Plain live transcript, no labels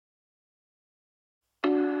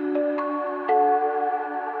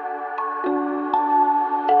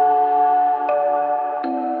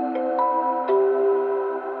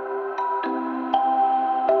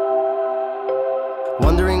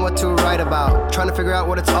about. Trying to figure out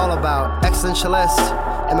what it's all about. Existentialist.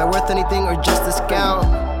 Am I worth anything or just discount?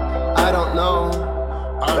 I don't know.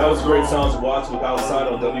 That was Great Sounds Watts with Outside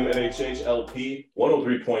on WNHH LP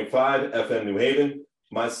 103.5 FM New Haven.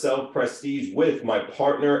 Myself, Prestige, with my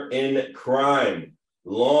partner in crime,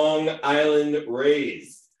 Long Island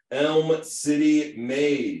raised, Elm City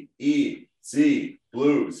made, EZ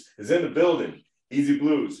Blues is in the building. EZ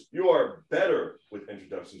Blues, you are better with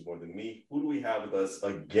introductions more than me. Who do we have with us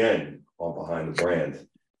again on Behind the Brand?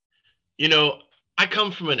 You know, I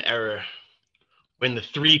come from an era when the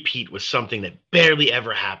three-peat was something that barely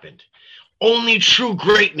ever happened. Only true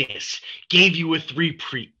greatness gave you a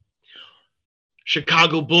three-peat.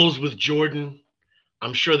 Chicago Bulls with Jordan.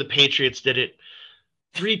 I'm sure the Patriots did it.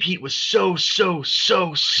 Three-peat was so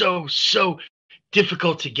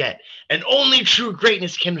difficult to get. And only true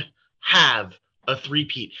greatness can have a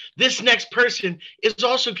three-peat. This next person is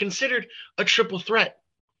also considered a triple threat.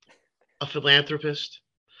 A philanthropist,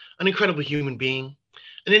 an incredible human being,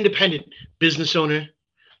 an independent business owner.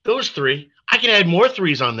 Those three. I can add more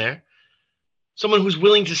threes on there. Someone who's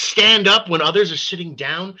willing to stand up when others are sitting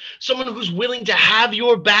down. Someone who's willing to have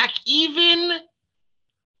your back even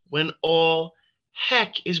when all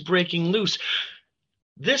heck is breaking loose.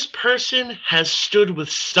 This person has stood with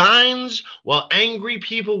signs while angry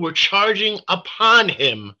people were charging upon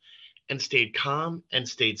him and stayed calm and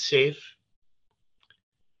stayed safe.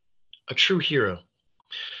 A true hero.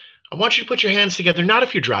 I want you to put your hands together, not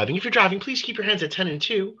if you're driving. If you're driving, please keep your hands at 10 and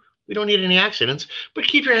 2. We don't need any accidents, but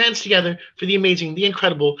keep your hands together for the amazing, the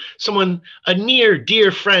incredible, someone, a near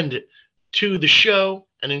dear friend to the show,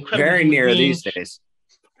 an incredible. Very near being. These days.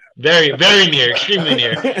 Very, very near, extremely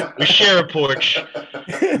near. We share a porch.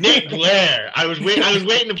 Nate Blair. I was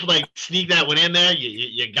waiting to like sneak that one in there.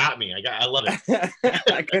 You got me. I love it.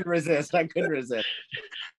 I couldn't resist.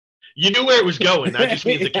 You knew where it was going. That just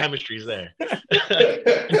means the chemistry's there.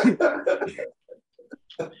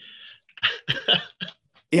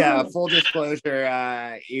 Yeah, full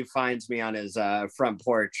disclosure, he finds me on his front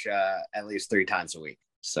porch at least 3 times a week.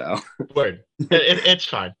 So word, it's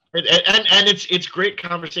fine, and it's great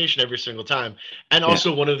conversation every single time. And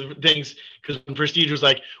also one of the things, because when Prestige was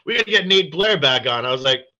like, "We got to get Nate Blair back on," I was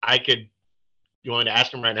like, "I could." You want to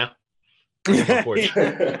ask him right now? Well,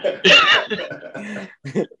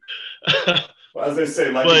 as they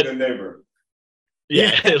say, like a good neighbor.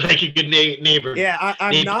 Yeah, like a good neighbor. Yeah,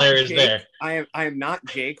 I'm Nate not Blair Jake. Is there. I am not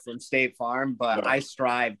Jake from State Farm, but I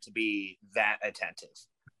strive to be that attentive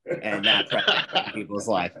and that present in people's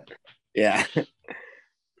life. Yeah.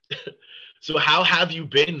 So how have you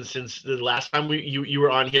been since the last time you were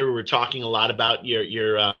on here? We were talking a lot about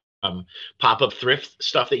your pop-up thrift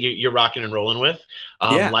stuff that you're rocking and rolling with.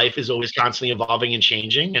 Life is always constantly evolving and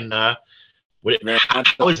changing. And how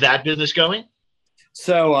is that business going?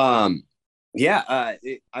 So, I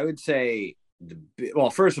would say,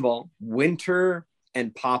 first of all, winter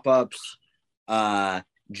and pop-ups,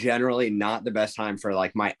 generally not the best time for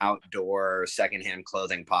like my outdoor secondhand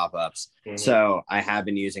clothing pop-ups. Mm-hmm. So I have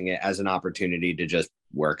been using it as an opportunity to just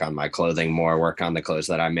work on my clothing more, work on the clothes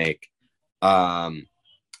that I make.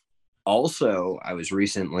 Also, I was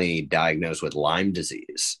recently diagnosed with Lyme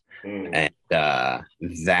disease. And the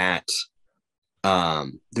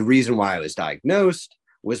reason why I was diagnosed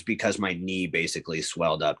was because my knee basically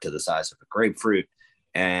swelled up to the size of a grapefruit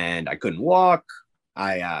and I couldn't walk.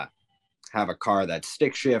 I have a car that's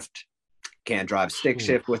stick shift, can't drive stick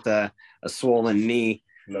shift with a swollen knee.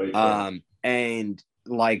 No, and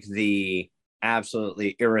like the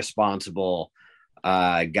absolutely irresponsible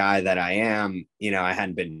guy that I am, I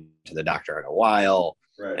hadn't been to the doctor in a while.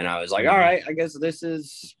 Right. And I was like, all right, I guess this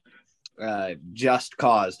is just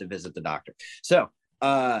cause to visit the doctor. So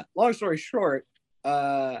long story short,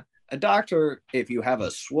 a doctor, if you have a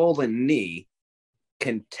swollen knee,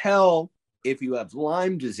 can tell if you have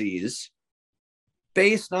Lyme disease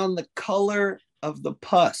based on the color of the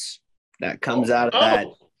pus that comes out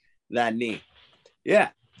of that knee.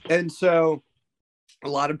 Yeah. And so a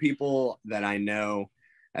lot of people that I know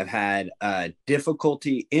have had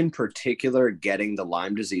difficulty in particular getting the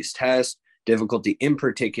Lyme disease test, difficulty in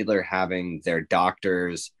particular having their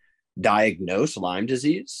doctors diagnose Lyme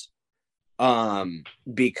disease,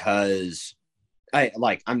 because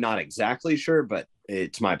I'm not exactly sure, but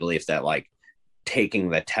it's my belief that like taking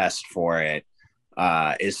the test for it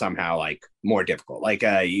is somehow like more difficult. Like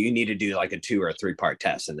you need to do like a 2 or 3 part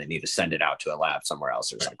test and they need to send it out to a lab somewhere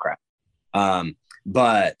else or some crap.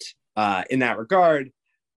 But in that regard,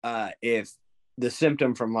 if the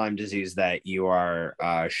symptom from Lyme disease that you are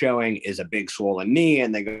showing is a big swollen knee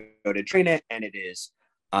and they go to train it and it is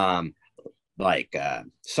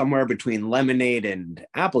somewhere between lemonade and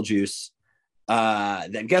apple juice,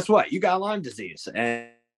 then guess what? You got Lyme disease. And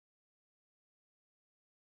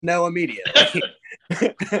no, immediately.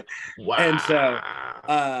 Wow. And so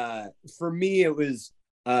for me, it was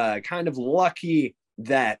kind of lucky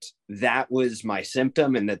that that was my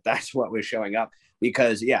symptom and that that's what was showing up.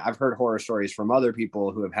 Because, yeah, I've heard horror stories from other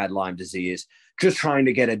people who have had Lyme disease just trying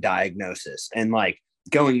to get a diagnosis and like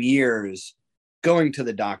going years going to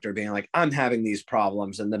the doctor being like, I'm having these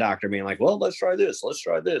problems. And the doctor being like, well, let's try this. Let's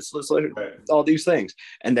try this. Let's all these things.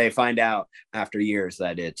 And they find out after years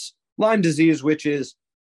that it's Lyme disease, which is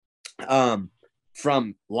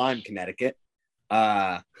from Lyme, Connecticut.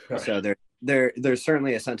 So there's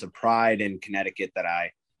certainly a sense of pride in Connecticut that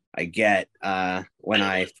I get when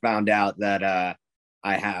I found out that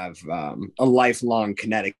I have a lifelong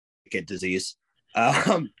Connecticut disease,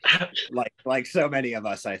 like so many of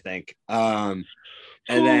us, I think. And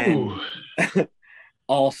then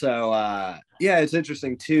also, yeah, it's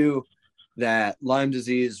interesting too that Lyme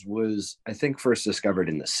disease was, I think, first discovered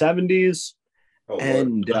in the 70s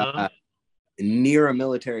and near a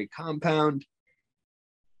military compound.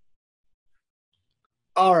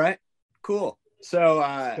 All right, cool. So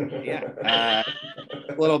yeah,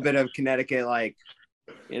 a little bit of Connecticut, like,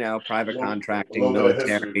 you know, private contracting,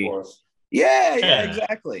 military. Yeah,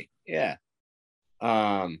 exactly. Yeah.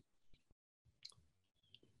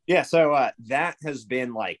 Yeah, so that has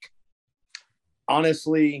been like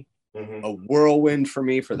honestly a whirlwind for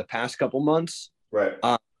me for the past couple months. Right.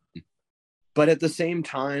 But at the same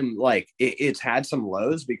time, like it's had some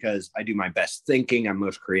lows because I do my best thinking. I'm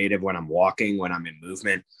most creative when I'm walking, when I'm in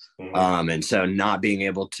movement. And so not being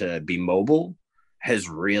able to be mobile has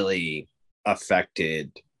really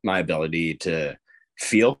affected my ability to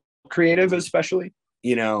feel creative, especially,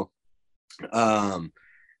 you know.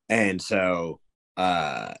 And so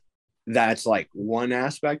that's like one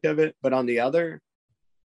aspect of it. But on the other,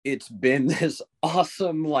 it's been this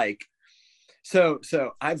awesome, like, so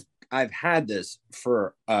I've had this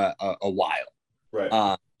for a while.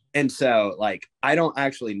 Right. And so, like, I don't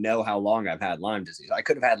actually know how long I've had Lyme disease. I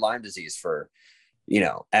could have had Lyme disease for, you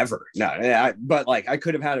know, ever. No, but like I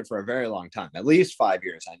could have had it for a very long time. At least 5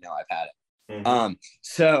 years, I know I've had it.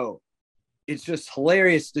 So it's just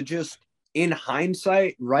hilarious to just, in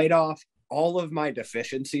hindsight, write off all of my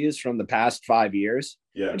deficiencies from the past 5 years.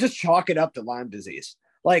 Yeah. And just chalk it up to Lyme disease.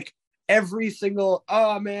 Like, every single,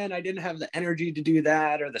 oh man, I didn't have the energy to do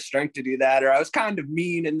that or the strength to do that, or I was kind of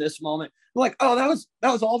mean in this moment. I'm like, oh, that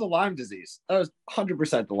was all the Lyme disease. That was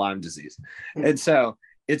 100% the Lyme disease. And so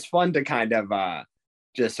it's fun to kind of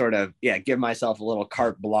just sort of, yeah, give myself a little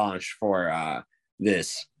carte blanche for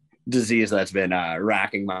this disease that's been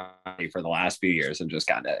racking my body for the last few years, and just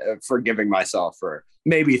kind of forgiving myself for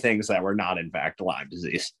maybe things that were not in fact Lyme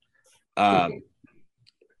disease.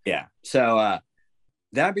 Yeah. So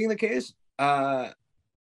that being the case,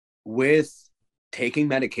 with taking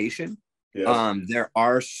medication, there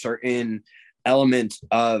are certain elements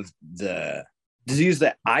of the disease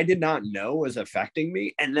that I did not know was affecting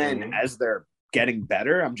me. And then as they're getting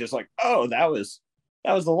better, I'm just like, oh, that was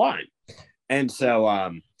the Lyme. And so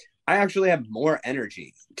I actually have more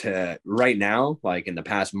energy to right now, like in the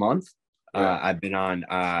past month. I've been on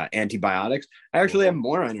antibiotics. I actually have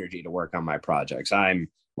more energy to work on my projects. I'm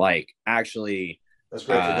like actually... That's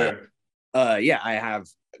great to hear. Yeah, I have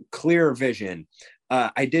clear vision.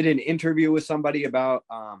 I did an interview with somebody about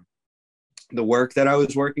the work that I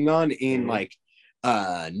was working on in like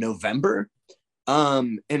November.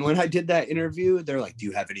 And when I did that interview, they're like, do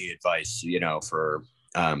you have any advice, you know, for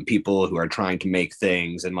people who are trying to make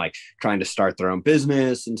things and like trying to start their own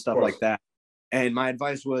business and stuff like that? And my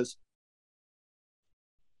advice was,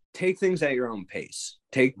 take things at your own pace.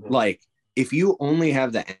 Take like, if you only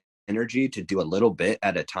have the energy to do a little bit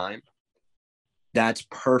at a time, that's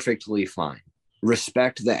perfectly fine.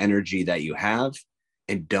 Respect the energy that you have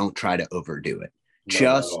and don't try to overdo it.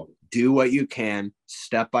 Just do what you can,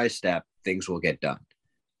 step by step. Things will get done.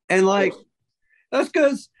 And like, that's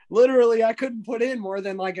because literally I couldn't put in more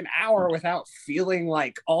than like an hour without feeling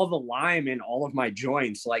like all the Lyme in all of my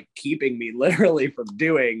joints, like keeping me literally from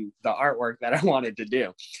doing the artwork that I wanted to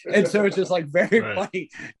do. And so it's just like very funny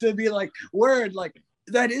to be like, word, like,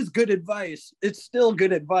 that is good advice. It's still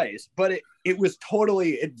good advice, but it was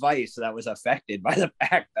totally advice that was affected by the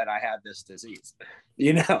fact that I had this disease,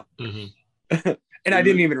 you know? And I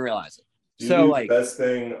didn't even realize it. So like, the best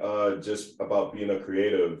thing just about being a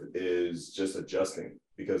creative is just adjusting,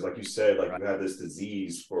 because like you said, like you have this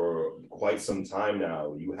disease for quite some time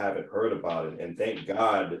now. You haven't heard about it. And thank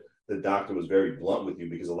God the doctor was very blunt with you,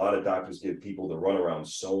 because a lot of doctors give people the runaround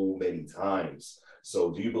so many times.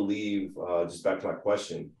 So do you believe, just back to my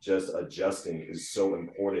question, just adjusting is so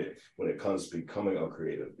important when it comes to becoming a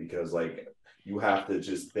creative? Because like you have to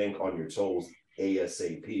just think on your toes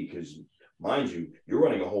ASAP, because mind you, you're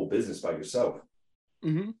running a whole business by yourself.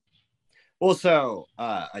 Mm-hmm. Well, so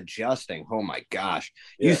adjusting, oh my gosh.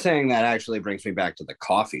 You saying that actually brings me back to the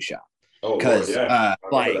coffee shop. Oh, because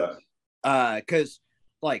because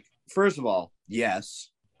like first of all, yes,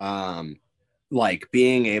 like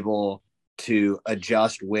being able to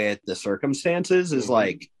adjust with the circumstances is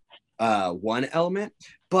like one element,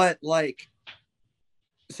 but like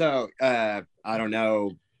so I don't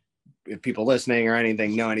know if people listening or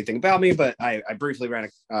anything know anything about me, but I briefly ran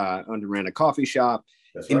a coffee shop.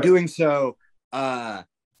 That's in right. doing so,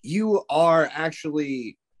 you are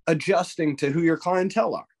actually adjusting to who your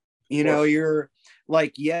clientele are. You know, you're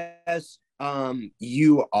like, yes,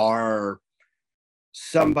 you are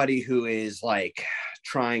somebody who is like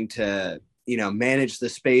trying to, you know, manage the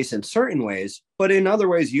space in certain ways, but in other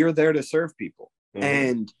ways, you're there to serve people.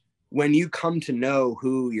 And when you come to know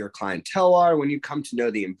who your clientele are, when you come to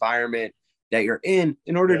know the environment that you're in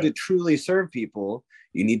order to truly serve people,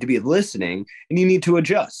 you need to be listening and you need to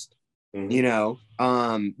adjust, you know,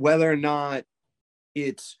 whether or not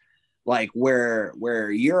it's like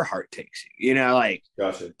where your heart takes you, you know, like,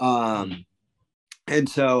 gotcha. And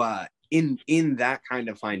so in that kind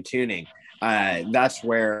of fine tuning, that's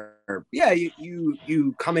where,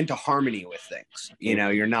 you come into harmony with things. You know,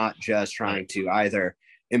 you're not just trying to either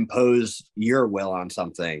impose your will on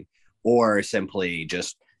something or simply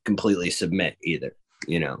just completely submit either,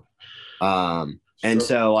 you know. And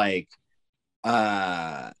so like,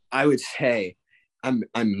 I would say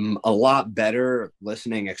I'm a lot better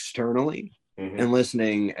listening externally and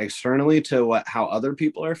listening externally to how other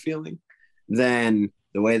people are feeling than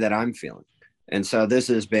the way that I'm feeling. And so this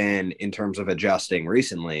has been, in terms of adjusting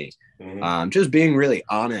recently, just being really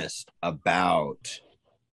honest about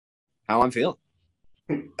how I'm feeling.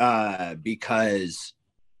 Because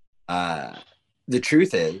the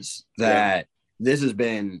truth is that this has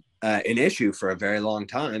been an issue for a very long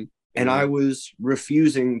time, and I was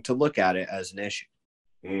refusing to look at it as an issue.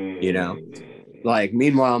 You know, like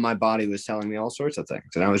meanwhile, my body was telling me all sorts of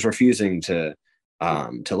things, and I was refusing to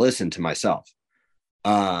listen to myself.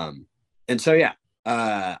 And so,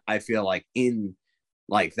 I feel like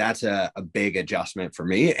that's a big adjustment for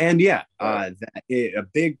me. And a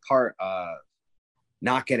big part of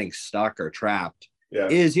not getting stuck or trapped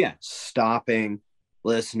is stopping,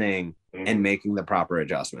 listening, and making the proper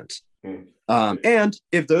adjustments. And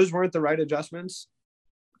if those weren't the right adjustments,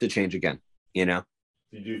 to change again, you know.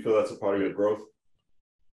 Do you feel that's a part of your growth?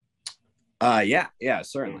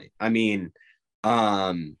 Certainly. I mean,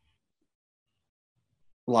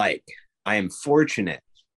 like I am fortunate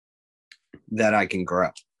that I can grow.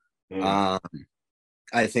 I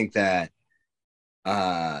think that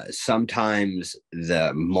sometimes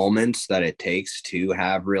the moments that it takes to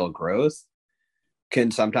have real growth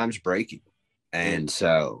can sometimes break you. And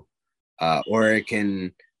so, or it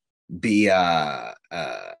can be a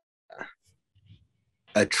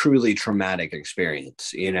truly traumatic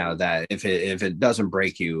experience, you know, that if it doesn't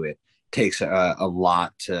break you, it takes a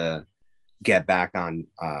lot to get back on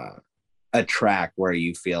a track where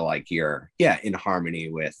you feel like you're in harmony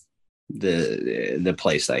with the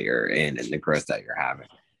place that you're in and the growth that you're having.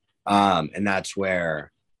 And that's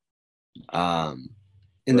where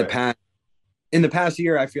in the past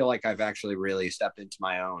year, I feel like I've actually really stepped into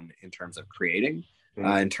my own in terms of creating,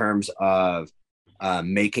 in terms of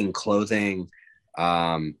making clothing.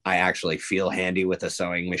 I actually feel handy with a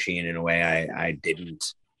sewing machine in a way I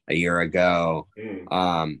didn't a year ago.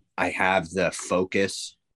 I have the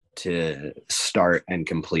focus to start and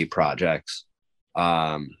complete projects.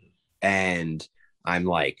 And I'm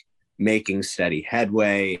like making steady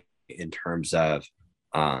headway in terms of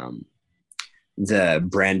the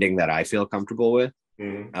branding that I feel comfortable with.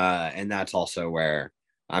 And that's also where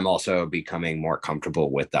I'm also becoming more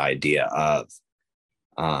comfortable with the idea of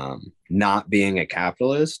not being a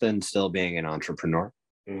capitalist and still being an entrepreneur.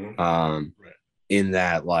 In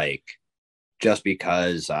that, like, just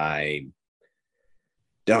because I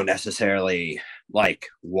don't necessarily like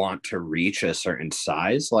want to reach a certain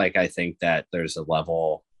size, like I think that there's a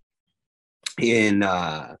level in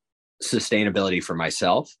sustainability for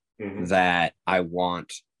myself that I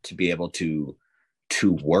want to be able to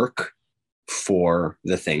work for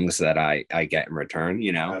the things that I get in return,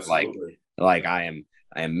 you know. Absolutely. like I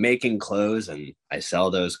am making clothes and I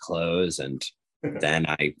sell those clothes and then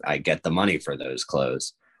I get the money for those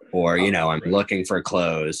clothes. Or, you know, I'm looking for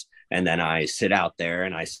clothes and then I sit out there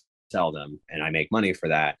and I sell them and I make money for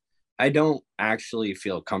that. I don't actually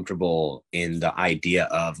feel comfortable in the idea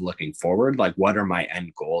of looking forward. Like, what are my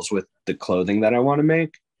end goals with the clothing that I want to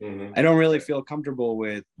make? Mm-hmm. I don't really feel comfortable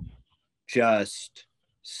with just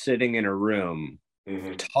sitting in a room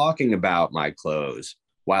talking about my clothes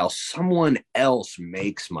while someone else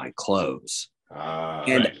makes my clothes.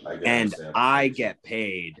 And I get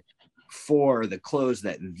paid for the clothes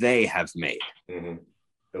that they have made.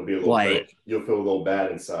 It'll be a little like you'll feel a little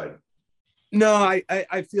bad inside. No,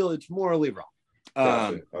 I feel it's morally wrong.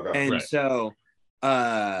 Gotcha. Okay. And Right. so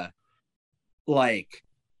like,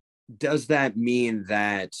 does that mean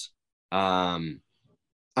that I'm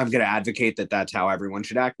going to advocate that that's how everyone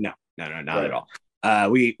should act? No, not at all.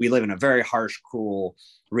 We live in a very harsh, cruel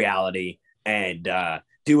reality, and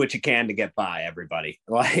do what you can to get by, everybody.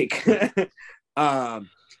 Like,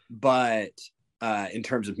 but in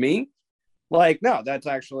terms of me, like, no, that's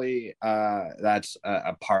actually that's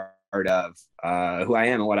a part of who I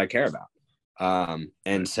am and what I care about.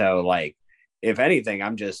 And so, like, if anything,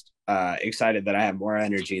 I'm just excited that I have more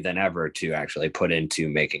energy than ever to actually put into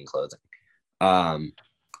making clothing.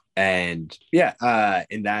 And yeah,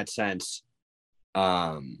 in that sense,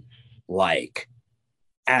 like,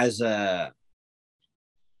 as a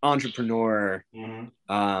entrepreneur,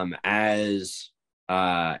 as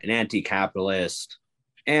an anti-capitalist,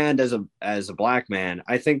 and as a Black man,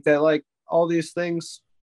 I think that, like, all these things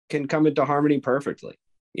can come into harmony perfectly.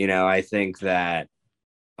 You know, I think that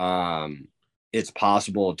it's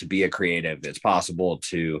possible to be a creative. It's possible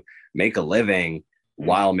to make a living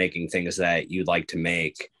while making things that you'd like to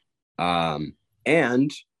make,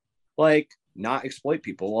 and, like, not exploit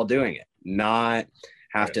people while doing it, not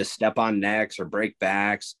have to step on necks or break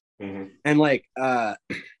backs. And, like, I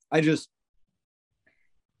just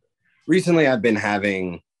recently I've been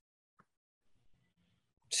having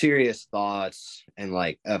serious thoughts and,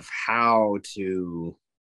 like, of how to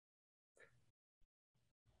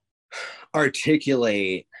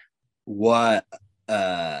articulate what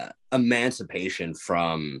emancipation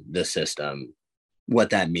from the system, what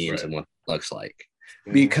that means and what it looks like.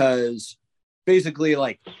 Because basically,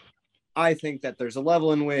 like, I think that there's a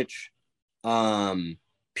level in which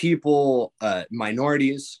people,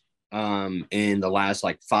 minorities, in the last,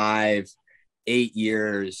 like, 5-8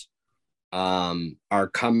 years, are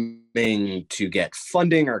coming to get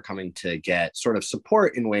funding, are coming to get sort of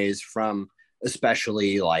support in ways from,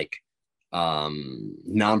 especially, like,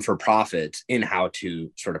 non-for-profits in how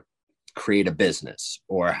to sort of create a business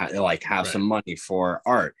or have some money for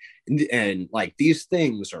art. And like, these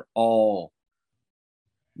things are all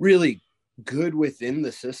really good within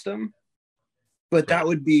the system, but that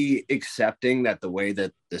would be accepting that the way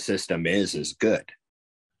that the system is good.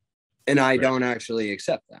 And I don't actually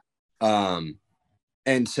accept that.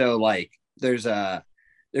 And so, like, there's an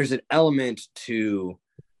element to,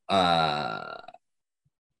 I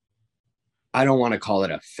don't want to call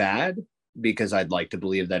it a fad, because I'd like to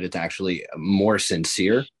believe that it's actually more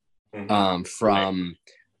sincere, from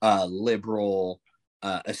liberal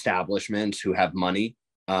establishments who have money,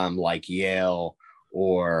 like Yale,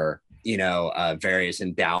 or, you know, various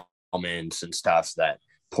endowments and stuff that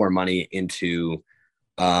pour money into,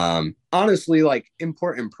 honestly, like,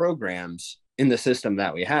 important programs in the system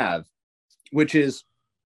that we have, which is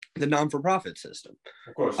the non-for-profit system.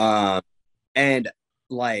 Of course. And,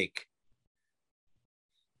 like,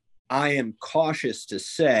 I am cautious to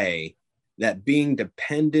say that being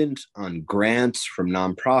dependent on grants from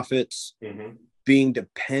nonprofits, being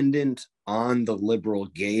dependent on the liberal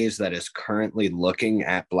gaze that is currently looking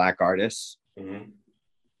at Black artists,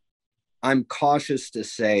 I'm cautious to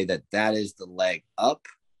say that that is the leg up,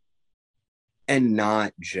 and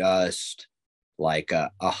not just like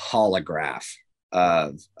a holograph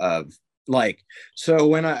of like. So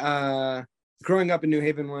when I growing up in New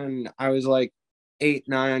Haven, when I was like 8,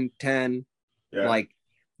 9, 10, like,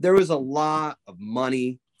 there was a lot of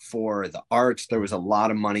money for the arts. There was a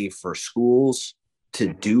lot of money for schools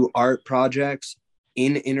to do art projects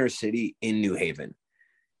in inner city in New Haven.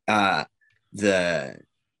 The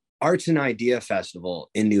Arts and Idea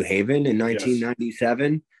Festival in New Haven in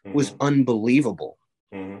 1997 was unbelievable.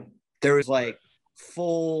 There was, like,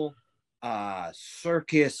 full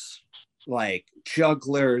circus, like,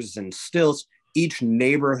 jugglers and stilts. Each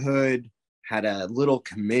neighborhood had a little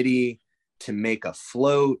committee to make a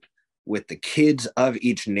float with the kids of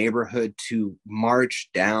each neighborhood to march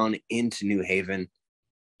down into New Haven.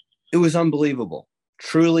 It was unbelievable.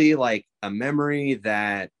 Truly, like, a memory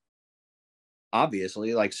that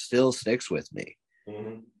obviously, like, still sticks with me.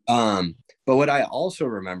 But what I also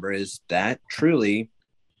remember is that truly,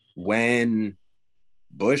 when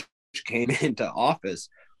Bush came into office,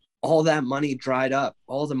 all that money dried up.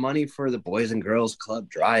 All the money for the Boys and Girls Club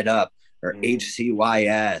dried up, or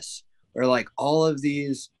HCYS, or like all of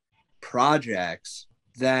these projects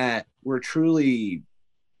that were truly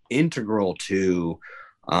integral to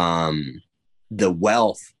the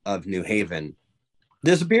wealth of New Haven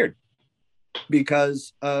disappeared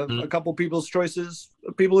because of a couple people's choices,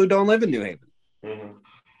 people who don't live in New Haven.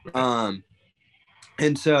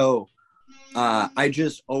 And so I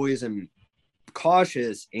just always am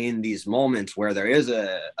cautious in these moments where there is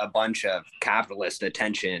a bunch of capitalist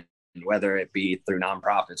attention, whether it be through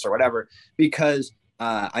nonprofits or whatever, because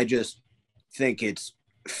I just think it's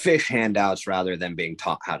fish handouts rather than being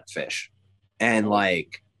taught how to fish. And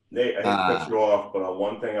like, Nate, I hate to cut you off, but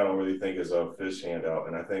one thing I don't really think is a fish handout,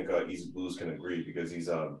 and I think Easy Blues can agree because he's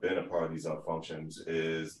been a part of these functions,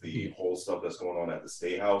 is the whole stuff that's going on at the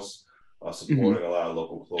State House, supporting a lot of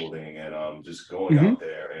local clothing and just going out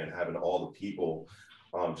there and having all the people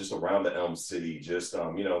just around the Elm City, just,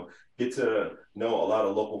 you know, get to know a lot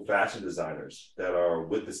of local fashion designers that are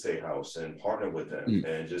with the State House and partner with them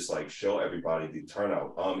and just like show everybody the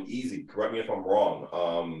turnout. Easy, correct me if I'm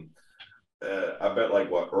wrong. I bet like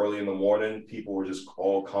what, early in the morning, people were just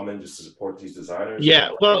all coming just to support these designers. Yeah,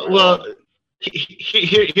 well,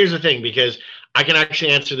 here's the thing, because I can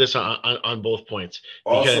actually answer this on both points.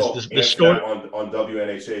 Because also, the story on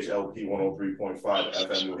WNHH LP 103.5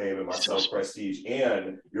 FM New Haven, myself, Prestige,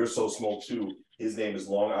 and You're So Smoke too. His name is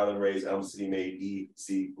Long Island Raised, Elm City Made,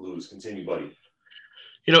 EC Blues. Continue, buddy.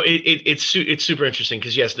 You know, it's super interesting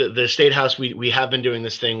because, yes, the State House, we have been doing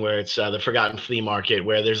this thing where it's the Forgotten Flea Market,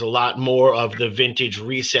 where there's a lot more of the vintage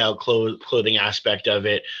resale clothing aspect of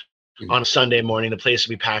it. On a Sunday morning, the place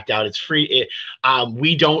will be packed out. It's free.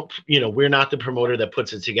 We don't, you know, we're not the promoter that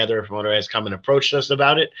puts it together. A promoter has come and approached us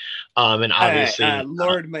about it. And obviously,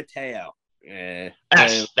 Lord Mateo. That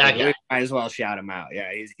guy. Might as well shout him out.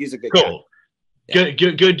 Yeah, he's a good cool. Guy. Yeah.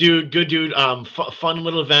 Good dude. Fun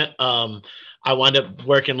little event. I wound up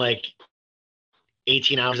working like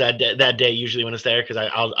 18 hours that day usually when it's there, because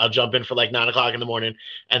I'll jump in for like 9 o'clock in the morning,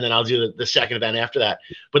 and then I'll do the second event after that.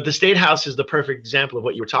 But the State House is the perfect example of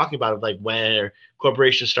what you were talking about, of like where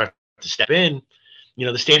corporations start to step in. You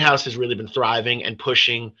know, the State House has really been thriving and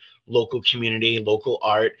pushing local community, local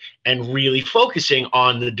art, and really focusing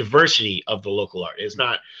on the diversity of the local art. It's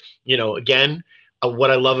not, you know, again,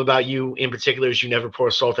 what I love about you in particular is you never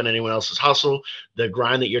pour salt on anyone else's hustle. The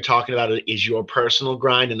grind that you're talking about is your personal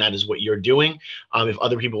grind, and that is what you're doing. If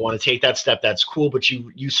other people want to take that step, that's cool, but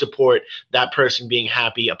you support that person being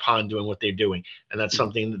happy upon doing what they're doing. And that's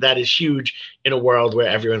something that is huge in a world where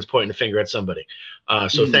everyone's pointing a finger at somebody.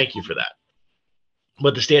 So thank you for that.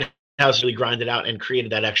 But the State House really grinded out and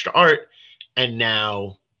created that extra art, and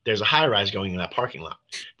now there's a high-rise going in that parking lot.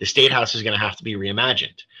 The State House is going to have to be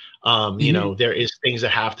reimagined. You know, there is things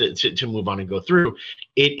that have to move on and go through.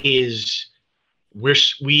 It is,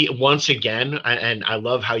 we once again, and I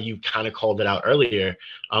love how you kind of called it out earlier.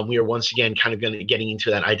 We are once again kind of getting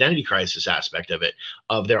into that identity crisis aspect of it.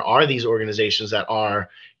 There are these organizations that are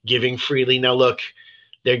giving freely. Now, look,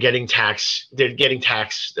 they're getting tax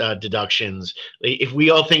deductions. If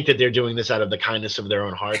we all think that they're doing this out of the kindness of their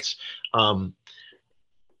own hearts,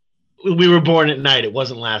 we were born at night. It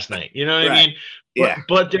wasn't last night. You know what I mean?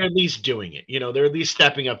 But they're at least doing it. You know, they're at least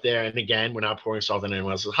stepping up there. And again, we're not pouring salt on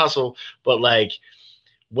anyone else's hustle. But like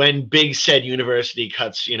when Big Said University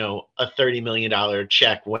cuts, you know, a $30 million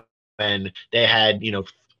check when they had, you know,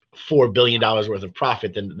 $4 billion worth of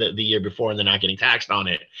profit than the year before, and they're not getting taxed on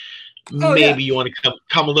it. Maybe you want to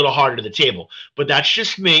come a little harder to the table. But that's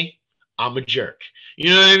just me. I'm a jerk. You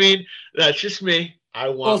know what I mean? That's just me. I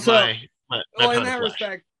want my in that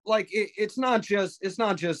respect. Like it's not just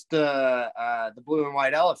the blue and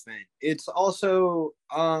white elephant. It's also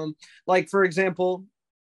like, for example,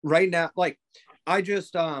 right now, like I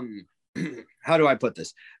just how do I put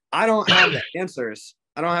this? I don't have the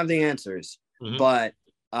answers. But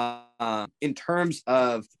in terms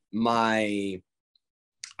of my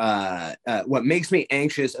what makes me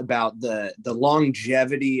anxious about the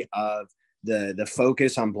longevity of the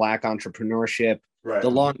focus on Black entrepreneurship. Right.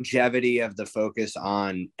 The longevity of the focus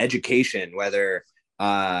on education, whether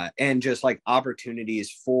and just like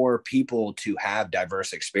opportunities for people to have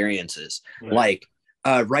diverse experiences. Right.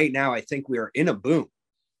 Like right now, I think we are in a boom.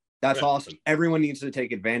 That's awesome. Everyone needs to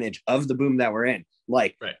take advantage of the boom that we're in.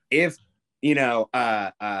 Like if, you know,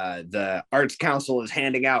 the Arts Council is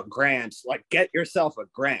handing out grants, like get yourself a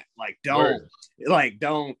grant. Like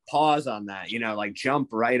don't pause on that, you know, like jump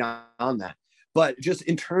right on that. But just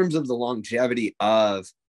in terms of the longevity of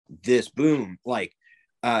this boom, like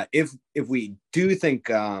if we do think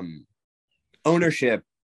ownership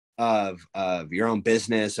of your own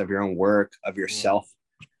business, of your own work, of yourself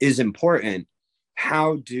is important,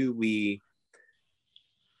 how do we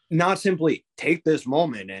not simply take this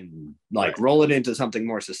moment and like roll it into something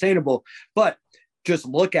more sustainable, but just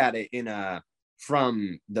look at it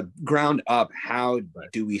from the ground up? How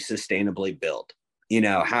do we sustainably build,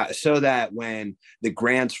 how, so that when the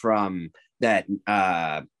grants from that,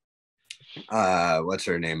 what's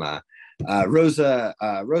her name? Rosa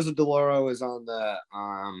DeLauro is on the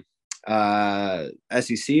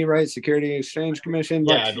SEC, right? Security and Exchange Commission.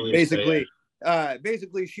 Yeah, I believe basically, so, yeah.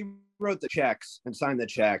 Basically, she wrote the checks and signed the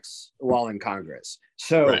checks while in Congress.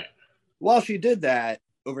 So while she did that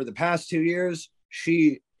over the past 2 years,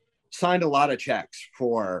 she signed a lot of checks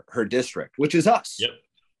for her district, which is us. Yep.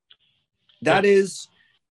 That is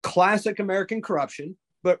classic American corruption.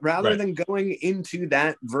 But rather than going into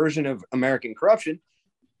that version of American corruption,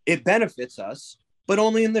 it benefits us, but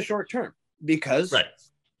only in the short term, because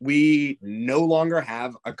we no longer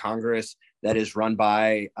have a Congress that is run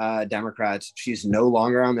by Democrats. She's no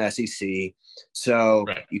longer on the SEC. So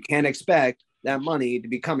you can't expect that money to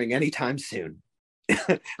be coming anytime soon.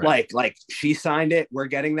 Like she signed it. We're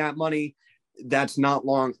getting that money. That's not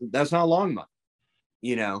long money,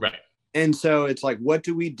 And so it's like, what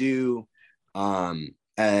do we do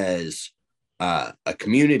as a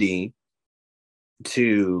community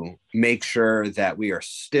to make sure that we are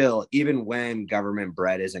still, even when government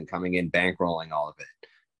bread isn't coming in, bankrolling all of it,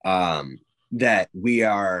 that we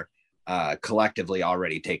are collectively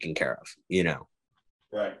already taken care of,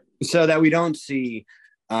 so that we don't see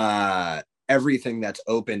everything that's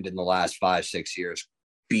opened in the last 5-6 years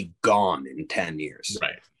be gone in 10 years.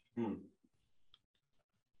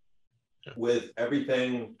 With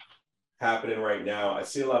everything happening right now, I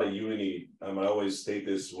see a lot of unity. I always state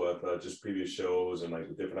this with just previous shows and like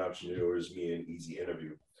the different entrepreneurs, me and Easy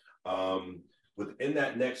interview. Within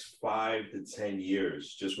that next 5 to 10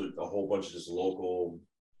 years, just with a whole bunch of just local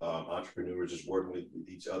entrepreneurs just working with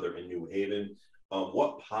each other in New Haven,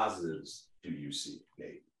 what positives do you see,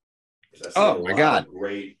 Nate? Oh my God,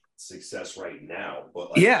 great success right now.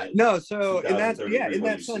 But so in that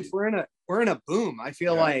sense, we're in a boom. I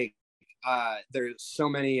feel like there's so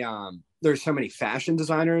many fashion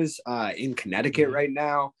designers in Connecticut right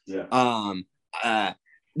now.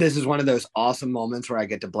 This is one of those awesome moments where I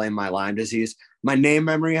get to blame my Lyme disease. My name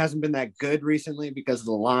memory hasn't been that good recently because of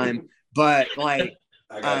the Lyme, but like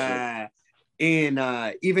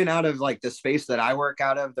even out of like the space that I work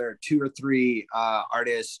out of, there are 2 or 3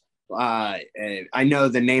 artists. I know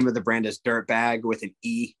the name of the brand is Dirtbag with an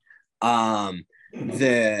E. I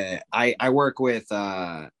work with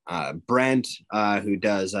Brent, who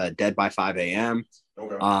does Dead by 5 a.m.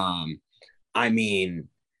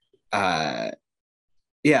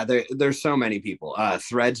 There's so many people.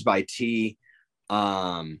 Threads by T.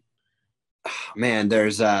 There's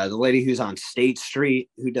the lady who's on State Street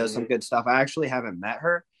who does some good stuff. I actually haven't met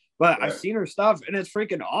her, but I've seen her stuff and it's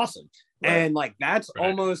freaking awesome. And like that's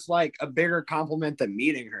almost like a bigger compliment than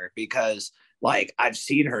meeting her, because like I've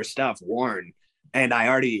seen her stuff worn and I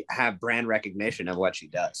already have brand recognition of what she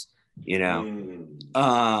does, and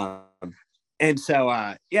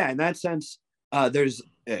so in that sense, there's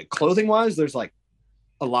clothing wise, there's like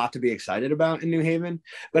a lot to be excited about in New Haven,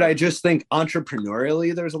 but I just think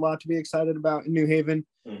entrepreneurially there's a lot to be excited about in New Haven.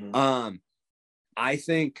 I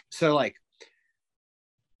think so, like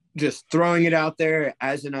just throwing it out there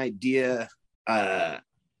as an idea, I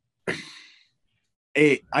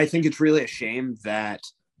think it's really a shame that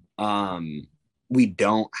we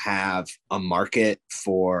don't have a market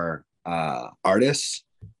for artists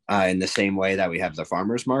in the same way that we have the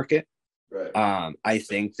farmers market. I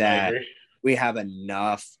think that we have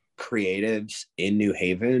enough creatives in New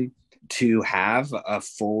Haven to have a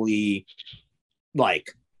fully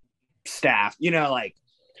like staff, like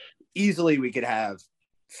easily we could have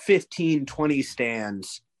 15-20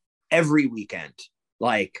 stands every weekend,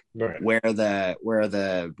 like where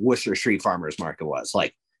the Worcester Street Farmers Market was.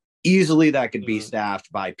 Like easily that could be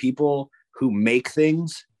staffed by people who make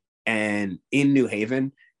things and in New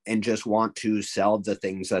Haven and just want to sell the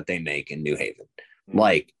things that they make in New Haven.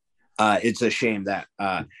 Like it's a shame that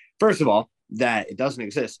first of all that it doesn't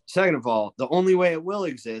exist. Second of all, the only way it will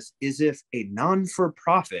exist is if a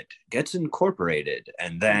non-for-profit gets incorporated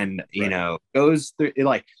and then goes through.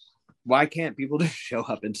 Like, why can't people just show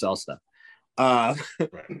up and sell stuff? But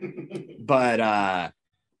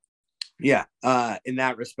in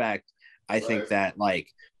that respect, I think that like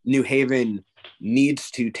New Haven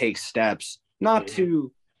needs to take steps not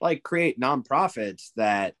to like create nonprofits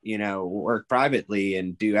that work privately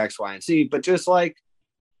and do X, Y, and Z, but just like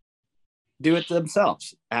do it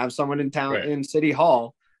themselves. Have someone in town in City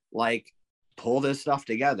Hall like pull this stuff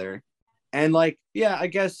together. And like, yeah, I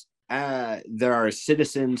guess there are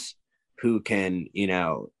citizens who can,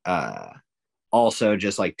 also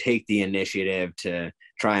just like take the initiative to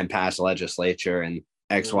try and pass legislature and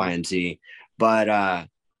X, Y, and Z. But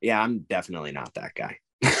yeah, I'm definitely not that guy.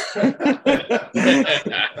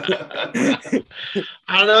 I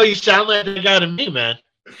don't know. You sound like the guy to me, man.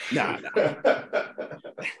 No.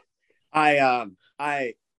 I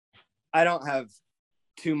don't have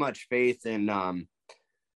too much faith in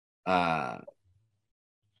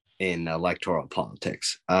electoral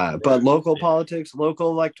politics. But local politics,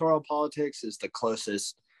 local electoral politics is the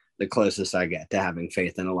closest I get to having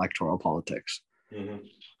faith in electoral politics. Mm-hmm.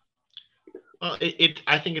 Well,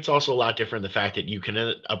 I think it's also a lot different, the fact that you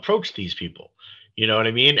can approach these people, you know what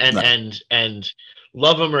I mean? And, right. and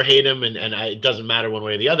love them or hate them. And it doesn't matter one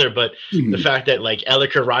way or the other, but the fact that like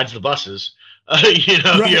Eliker rides the buses, right,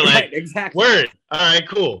 you're like, exactly. Word. All right,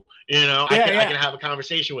 cool. I can have a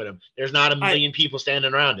conversation with him. There's not a million people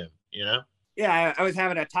standing around him, Yeah. I was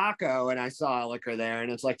having a taco and I saw Eliker there,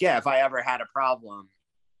 and it's like, yeah, if I ever had a problem,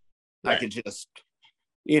 right, I could just,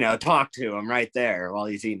 talk to him right there while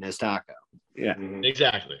he's eating his taco. Yeah,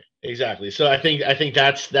 exactly. So I think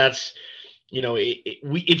that's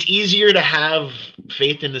it's easier to have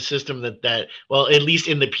faith in the system that well, at least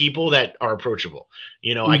in the people that are approachable.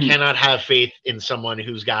 I cannot have faith in someone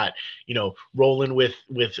who's got rolling with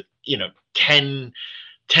 10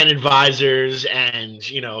 advisors and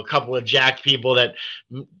a couple of jacked people that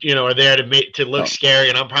are there to look scary,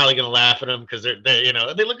 and I'm probably gonna laugh at them because they're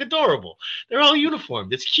they look adorable. They're all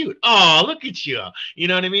uniformed. It's cute. Oh, look at you. You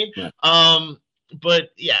know what I mean? Yeah.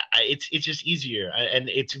 But yeah, it's just easier, and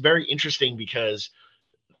it's very interesting because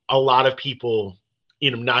a lot of people,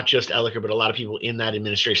 not just Eliker, but a lot of people in that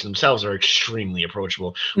administration themselves are extremely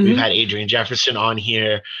approachable. We've had Adrienne Jefferson on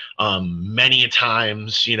here many a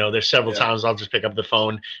times. There's several times I'll just pick up the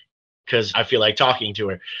phone because I feel like talking to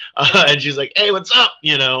her. And she's like, hey, what's up?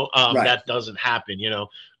 Right. That doesn't happen.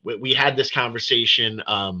 We had this conversation.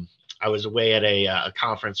 I was away at a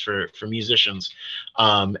conference for musicians.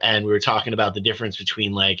 And we were talking about the difference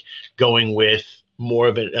between like going with more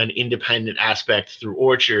of an independent aspect through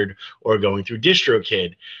Orchard or going through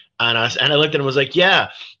DistroKid. And I looked at him and was like, yeah,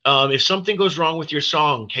 if something goes wrong with your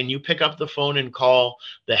song, can you pick up the phone and call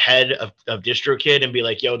the head of DistroKid and be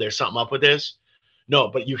like, yo, there's something up with this? No,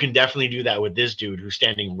 but you can definitely do that with this dude who's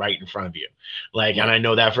standing right in front of you. Like, and I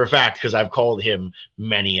know that for a fact because I've called him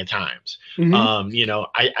many a times.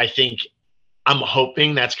 I think I'm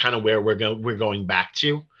hoping that's kind of where we're going back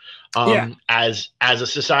to as a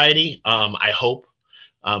society. I hope.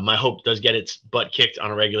 My hope does get its butt kicked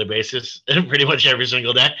on a regular basis pretty much every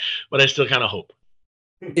single day, but I still kind of hope.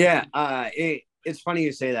 Yeah. It's funny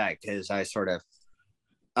you say that because I sort of,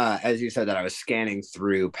 as you said, that I was scanning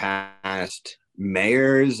through past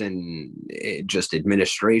mayors and just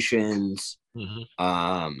administrations.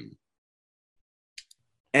 And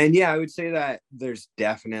yeah, I would say that there's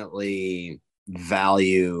definitely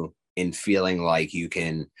value in feeling like you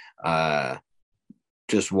can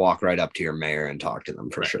just walk right up to your mayor and talk to them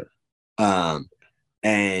for sure.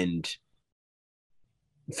 And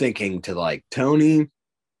thinking to like Tony,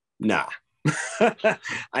 nah.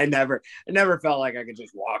 I never felt like I could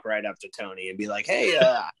just walk right up to Tony and be like, hey,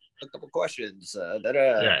 a couple questions.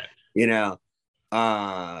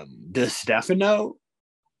 Does Stefano?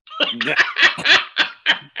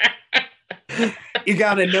 You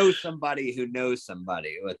gotta know somebody who knows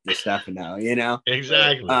somebody with the Stefano,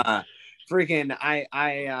 Exactly.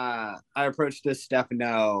 I approached this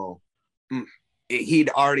Stefano. He'd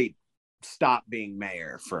already stopped being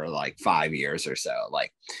mayor for like 5 years or so.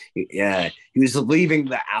 Like, yeah, he was leaving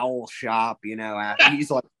the Owl Shop.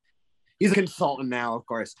 He's a consultant now, of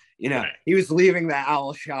course. He was leaving the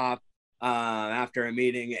Owl Shop after a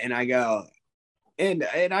meeting, and I go, and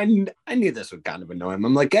I knew this would kind of annoy him.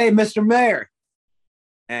 I'm like, hey, Mr. Mayor.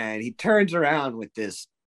 And he turns around with this,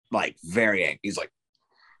 like, very angry. He's like,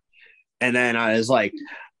 and then I was like,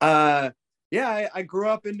 yeah, I grew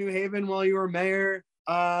up in New Haven while you were mayor.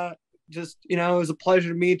 Just, it was a pleasure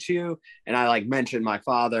to meet you. And I like mentioned my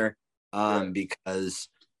father because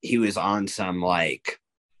he was on some like,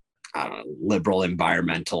 I don't know, liberal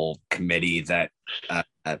environmental committee that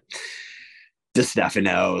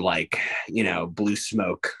DeStefano blew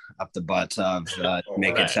smoke up the butts of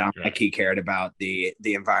make it sound like he cared about the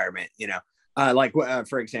environment.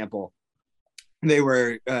 For example, they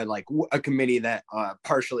were a committee that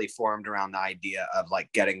partially formed around the idea of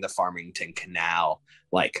like getting the Farmington Canal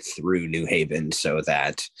like through New Haven so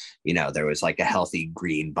that there was like a healthy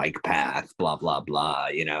green bike path, blah blah blah,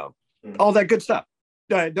 all that good stuff.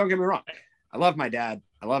 Don't get me wrong, I love my dad.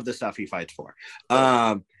 I love the stuff he fights for.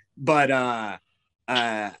 But I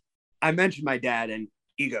mentioned my dad, and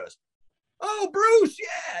he goes, "Oh, Bruce,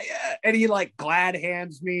 yeah," and he like glad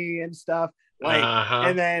hands me and stuff, like,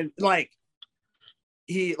 and then like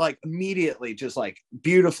he like immediately just like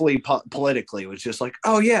beautifully politically was just like,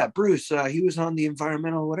 "Oh yeah, Bruce, he was on the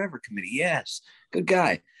environmental whatever committee. Yes, good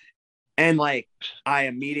guy." And like I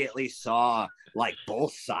immediately saw like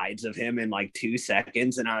both sides of him in like 2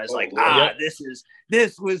 seconds, and I was like,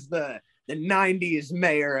 this was the 90s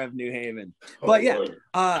mayor of New Haven. But yeah,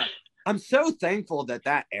 I'm so thankful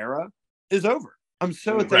that era is over. I'm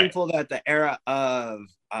so thankful that the era of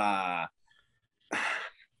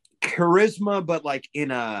charisma, but like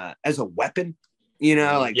as a weapon,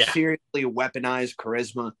 like seriously weaponized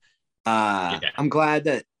charisma. I'm glad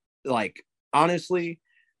that, like, honestly,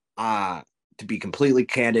 to be completely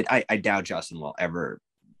candid, I doubt Justin will ever.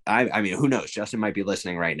 I mean, who knows? Justin might be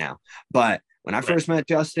listening right now. But when I first met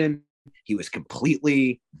Justin, he was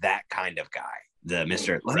completely that kind of guy. The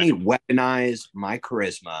Mr. Let me weaponize my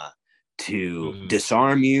charisma to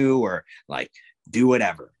disarm you or like do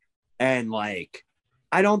whatever. And like,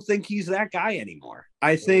 I don't think he's that guy anymore.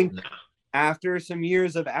 I think after some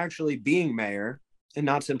years of actually being mayor and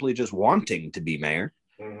not simply just wanting to be mayor,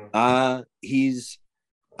 he's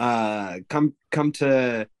come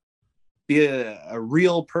to be a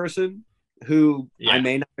real person who I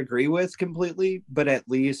may not agree with completely, but at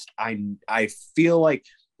least I feel like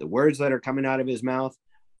the words that are coming out of his mouth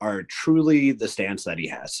are truly the stance that he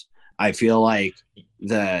has. I feel like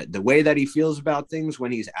the way that he feels about things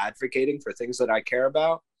when he's advocating for things that I care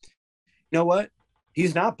about, you know what?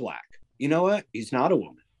 He's not black. You know what? He's not a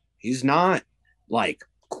woman. He's not like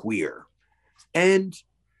queer. And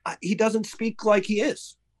he doesn't speak like he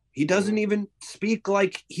is. He doesn't even speak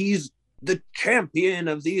like he's the champion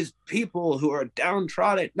of these people who are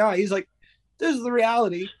downtrodden. No, he's like, this is the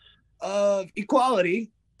reality of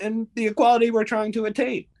equality and the equality we're trying to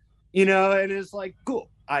attain, and it's like, cool.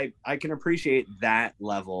 I can appreciate that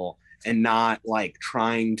level and not like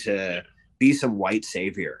trying to be some white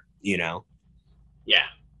savior, Yeah.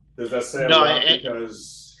 Does that say a lot?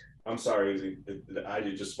 Because I'm sorry, I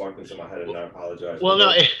just sparked into my head, and I apologize. Well,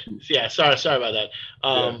 no, sorry about that.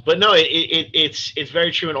 But no, it's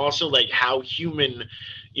very true, and also like how human,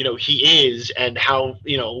 he is, and how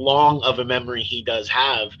long of a memory he does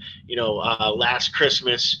have. Last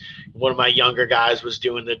Christmas, one of my younger guys was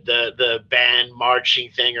doing the band marching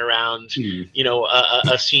thing around,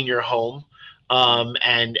 a senior home,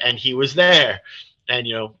 and he was there, and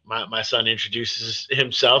my son introduces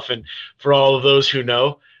himself, and for all of those who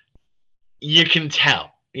know, you can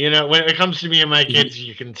tell, when it comes to me and my kids,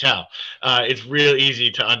 you can tell. It's real easy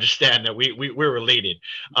to understand that we're related.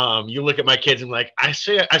 You look at my kids and like, I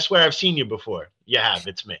swear I've seen you before. You have,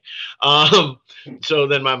 it's me. So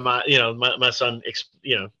then my son,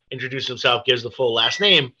 introduces himself, gives the full last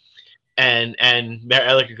name. And Mayor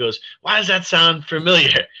Elliker goes, why does that sound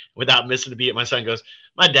familiar? Without missing a beat, my son goes,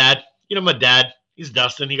 my dad, he's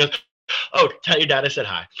Dustin. He goes, oh, tell your dad I said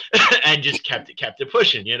hi. And just kept it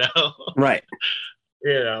pushing, Right.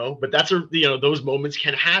 But that's those moments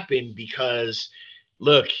can happen because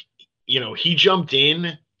look, he jumped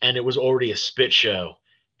in and it was already a spit show,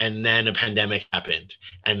 and then a pandemic happened,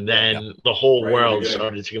 and then the whole world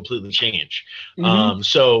started to completely change.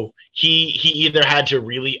 So he either had to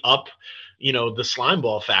really up the slime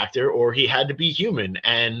ball factor, or he had to be human.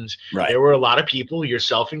 And there were a lot of people,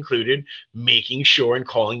 yourself included, making sure and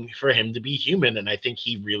calling for him to be human. And I think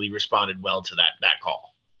he really responded well to that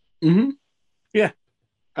call. Yeah.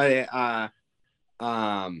 I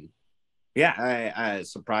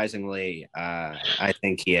surprisingly, I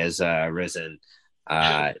think he has risen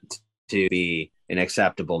to be an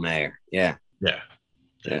acceptable mayor. Yeah.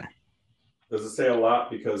 Does it say a lot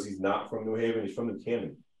because he's not from New Haven? He's from New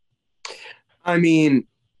Canaan. I mean,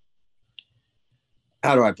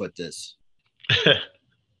 how do I put this?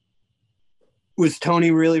 Was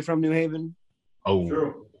Tony really from New Haven? Oh,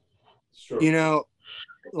 true. It's true.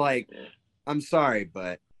 Like, I'm sorry,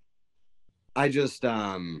 but I just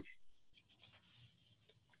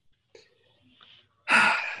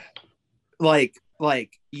like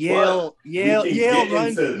Yale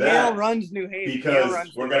runs New Haven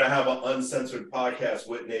because we're gonna have an uncensored podcast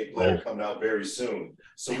with Nate Blair coming out very soon.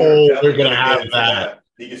 So we're gonna have that.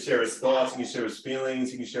 He can share his thoughts, he can share his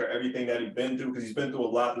feelings, he can share everything that he's been through, because he's been through a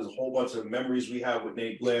lot. There's a whole bunch of memories we have with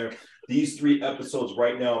Nate Blair. These 3 episodes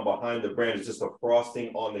right now Behind the Brand is just a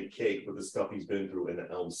frosting on the cake with the stuff he's been through in the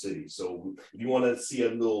Elm City. So if you want to see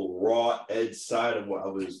a little raw edge side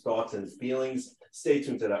of his thoughts and feelings, stay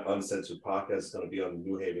tuned to that uncensored podcast. It's going to be on the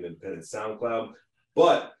New Haven Independent SoundCloud.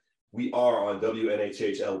 But We are on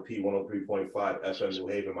WNHHLP 103.5 FM New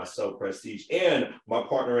Haven, myself, Prestige, and my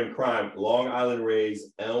partner in crime, Long Island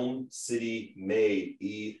Rays, Elm City Made.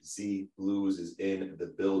 EZ Blues is in the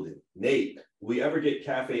building. Nate, will we ever get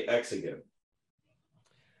Cafe X again?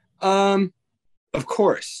 Of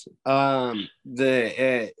course.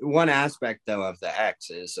 The one aspect though of the X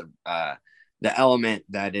is the element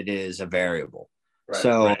that it is a variable. Right,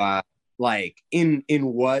 so right. Like in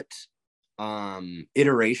what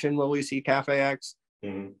iteration will we see Cafe X?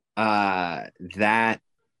 Mm-hmm. That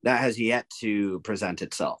has yet to present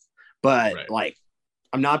itself. But right. Like,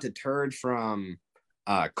 I'm not deterred from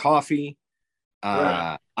coffee.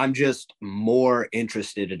 Right. I'm just more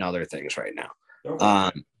interested in other things right now.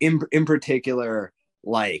 Okay. In particular,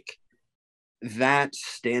 like that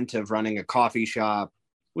stint of running a coffee shop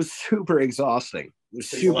was super exhausting. It was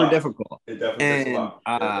super difficult. It definitely takes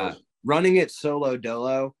a lot. Running it solo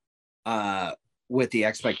dolo, with the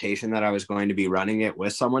expectation that I was going to be running it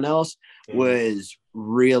with someone else was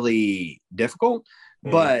really difficult.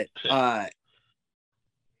 But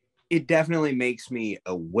it definitely makes me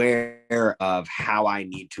aware of how I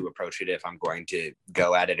need to approach it if I'm going to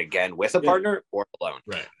go at it again with a partner or alone.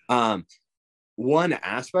 Right. One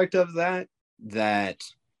aspect of that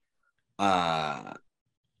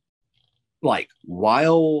like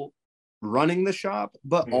while running the shop,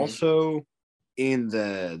 but also in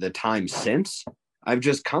the time since, I've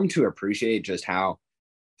just come to appreciate just how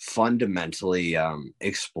fundamentally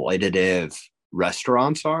exploitative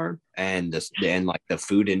restaurants are and like the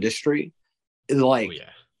food industry, like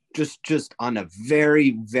just on a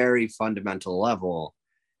very, very fundamental level,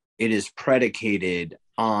 it is predicated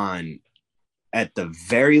on, at the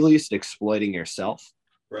very least, exploiting yourself.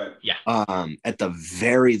 Right. Yeah. At the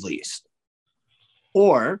very least,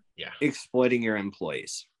 or exploiting your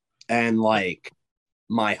employees. And like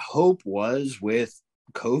my hope was with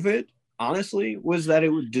COVID, honestly, was that it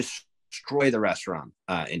would destroy the restaurant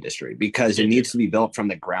industry because it needs to be built from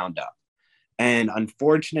the ground up. And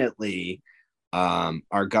unfortunately,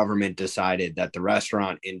 our government decided that the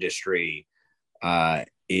restaurant industry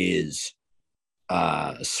is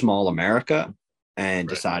small America and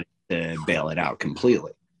decided to bail it out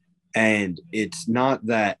completely. And it's not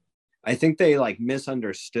that, I think they like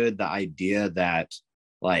misunderstood the idea that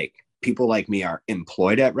like people like me are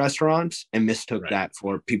employed at restaurants and mistook that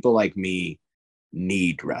for people like me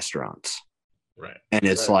need restaurants. Right. And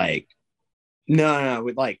it's like, no,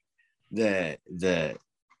 with like the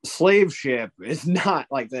slave ship is not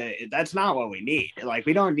like that's not what we need. Like,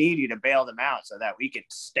 we don't need you to bail them out so that we can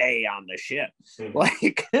stay on the ship.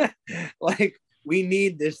 Like we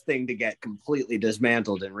need this thing to get completely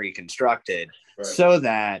dismantled and reconstructed so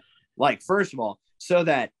that, like, first of all, so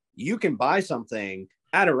that you can buy something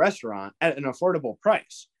at a restaurant at an affordable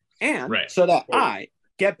price, and so that I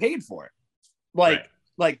get paid for it.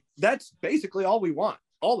 Like that's basically all we want,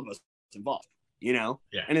 all of us involved, you know?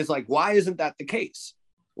 Yeah. And it's like, why isn't that the case?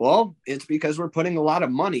 Well, it's because we're putting a lot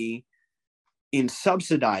of money in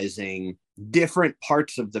subsidizing different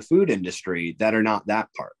parts of the food industry that are not that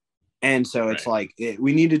part. And so it's like,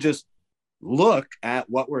 we need to just look at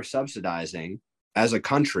what we're subsidizing as a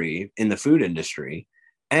country in the food industry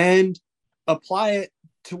and apply it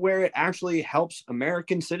to where it actually helps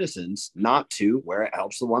American citizens, not to where it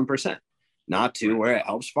helps the 1%, not to where it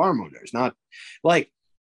helps farm owners. Not like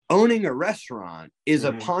owning a restaurant is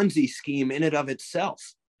a Ponzi scheme in and of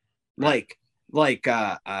itself. Like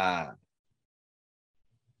I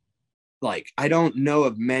don't know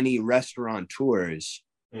of many restaurateurs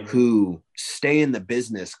who stay in the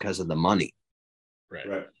business because of the money.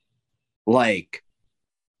 Right. Like,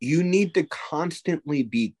 you need to constantly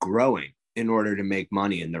be growing in order to make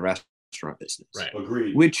money in the restaurant business. Right.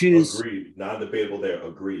 Agreed. Which is agreed. Non-debatable there.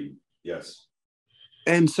 Agreed. Yes.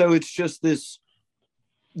 And so it's just it's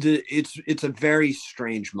a very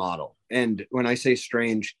strange model. And when I say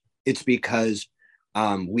strange, it's because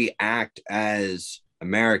we act as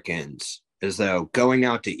Americans as though going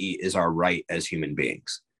out to eat is our right as human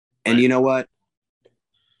beings. And you know what?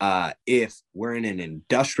 If we're in an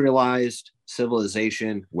industrialized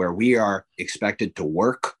civilization where we are expected to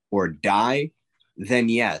work or die, then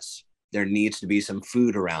yes, there needs to be some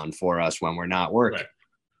food around for us when we're not working. Right.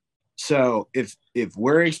 So if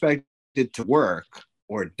we're expected to work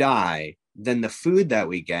or die, then the food that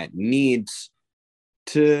we get needs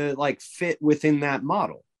to like fit within that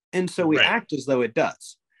model. And so we act as though it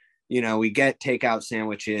does. You know, we get takeout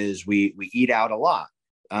sandwiches, we eat out a lot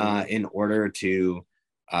in order to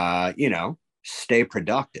stay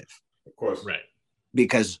productive. Of course. Right.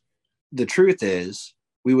 Because the truth is,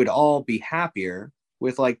 we would all be happier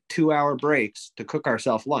with like 2-hour breaks to cook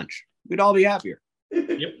ourselves lunch. We'd all be happier.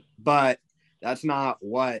 Yep. But that's not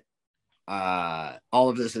what all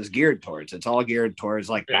of this is geared towards. It's all geared towards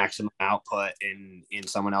like maximum output in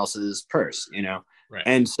someone else's purse, you know? Right.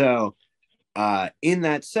 And so in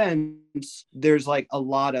that sense, there's like a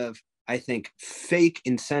lot of, I think, fake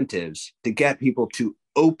incentives to get people to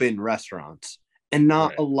open restaurants, and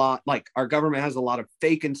not a lot, like our government has a lot of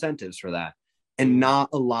fake incentives for that, and not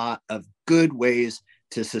a lot of good ways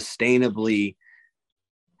to sustainably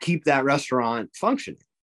keep that restaurant functioning.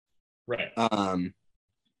 Right.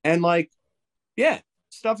 And like, yeah,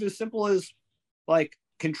 stuff as simple as like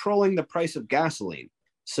controlling the price of gasoline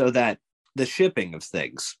so that the shipping of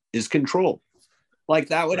things is controlled. Like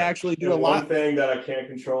that would actually do a lot. One thing that I can't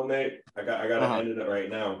control, Nate, I got to end it right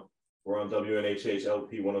now. We're on WNHH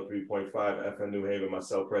LP 103.5 FM New Haven.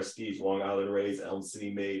 Myself, Prestige, Long Island Rays, Elm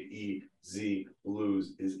City Made, EZ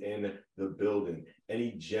Blues is in the building.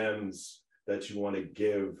 Any gems that you want to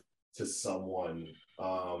give to someone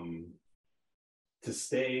to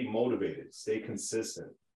stay motivated, stay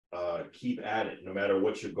consistent, keep at it no matter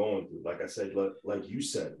what you're going through? Like I said, like you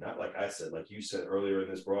said, not like I said, like you said earlier in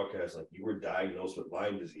this broadcast, like you were diagnosed with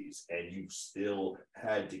Lyme disease and you still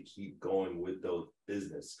had to keep going with those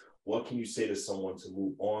business. What can you say to someone to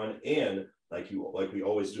move on? And like we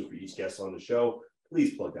always do for each guest on the show,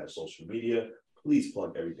 please plug that social media. Please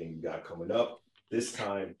plug everything you got coming up. This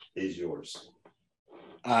time is yours.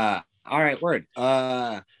 All right, word.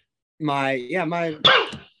 My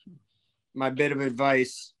bit of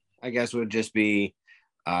advice, I guess, would just be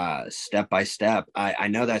step by step. I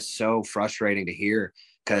know that's so frustrating to hear,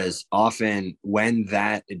 because often when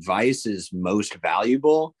that advice is most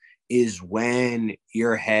valuable is when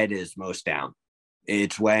your head is most down.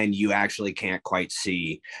 It's when you actually can't quite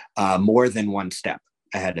see more than one step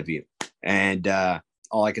ahead of you. And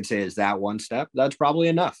all I can say is that one step, that's probably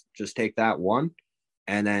enough. Just take that one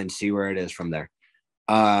and then see where it is from there.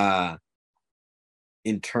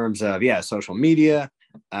 In terms of, social media,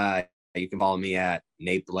 you can follow me at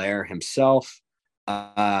Nate Blair himself.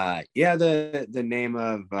 The name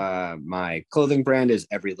of my clothing brand is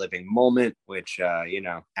Every Living Moment, which,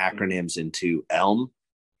 acronyms into ELM,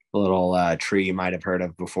 a little tree you might have heard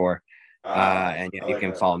of before. You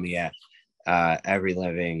can follow me at Every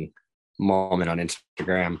Living Moment on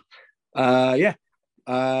Instagram.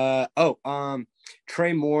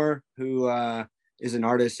 Trey Moore, who is an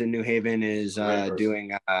artist in New Haven, is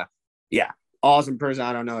doing awesome person.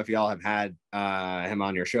 I don't know if y'all have had him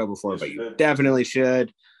on your show before, but you definitely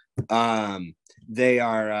should. They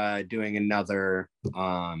are doing another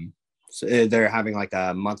so they're having like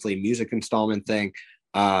a monthly music installment thing.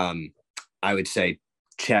 I would say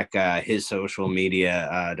check his social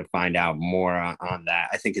media to find out more on that.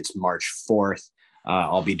 I think it's March 4th.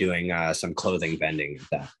 I'll be doing some clothing vending with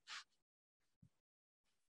that.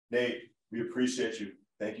 Nate, we appreciate you.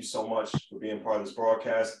 Thank you so much for being part of this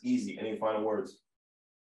broadcast. Easy, any final words?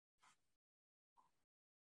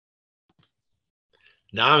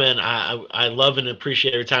 Nah, man, I love and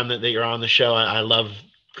appreciate every time that you're on the show. I love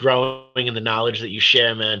growing in the knowledge that you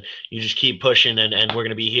share, man. You just keep pushing, and we're going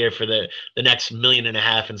to be here for the next 1.5 million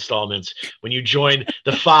installments when you join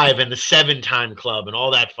the 5 and the 7 time club and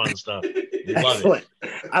all that fun stuff. Love it.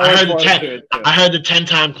 I heard the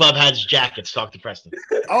 10-time club has jackets. Talk to Preston.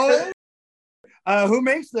 Oh, who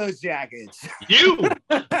makes those jackets? You.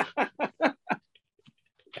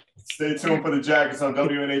 Stay tuned for the jackets on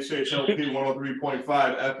WNHH LP 103.5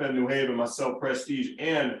 FM New Haven. Myself, Prestige,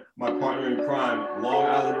 and my partner in crime, Long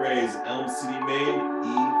Island Rays, Elm City Made,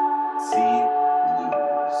 EZ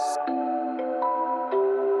Blues.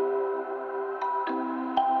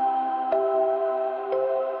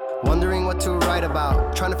 Wondering what to write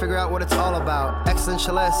about, trying to figure out what it's all about.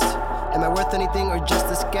 Existentialist, am I worth anything or just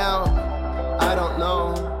discount? I don't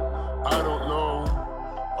know.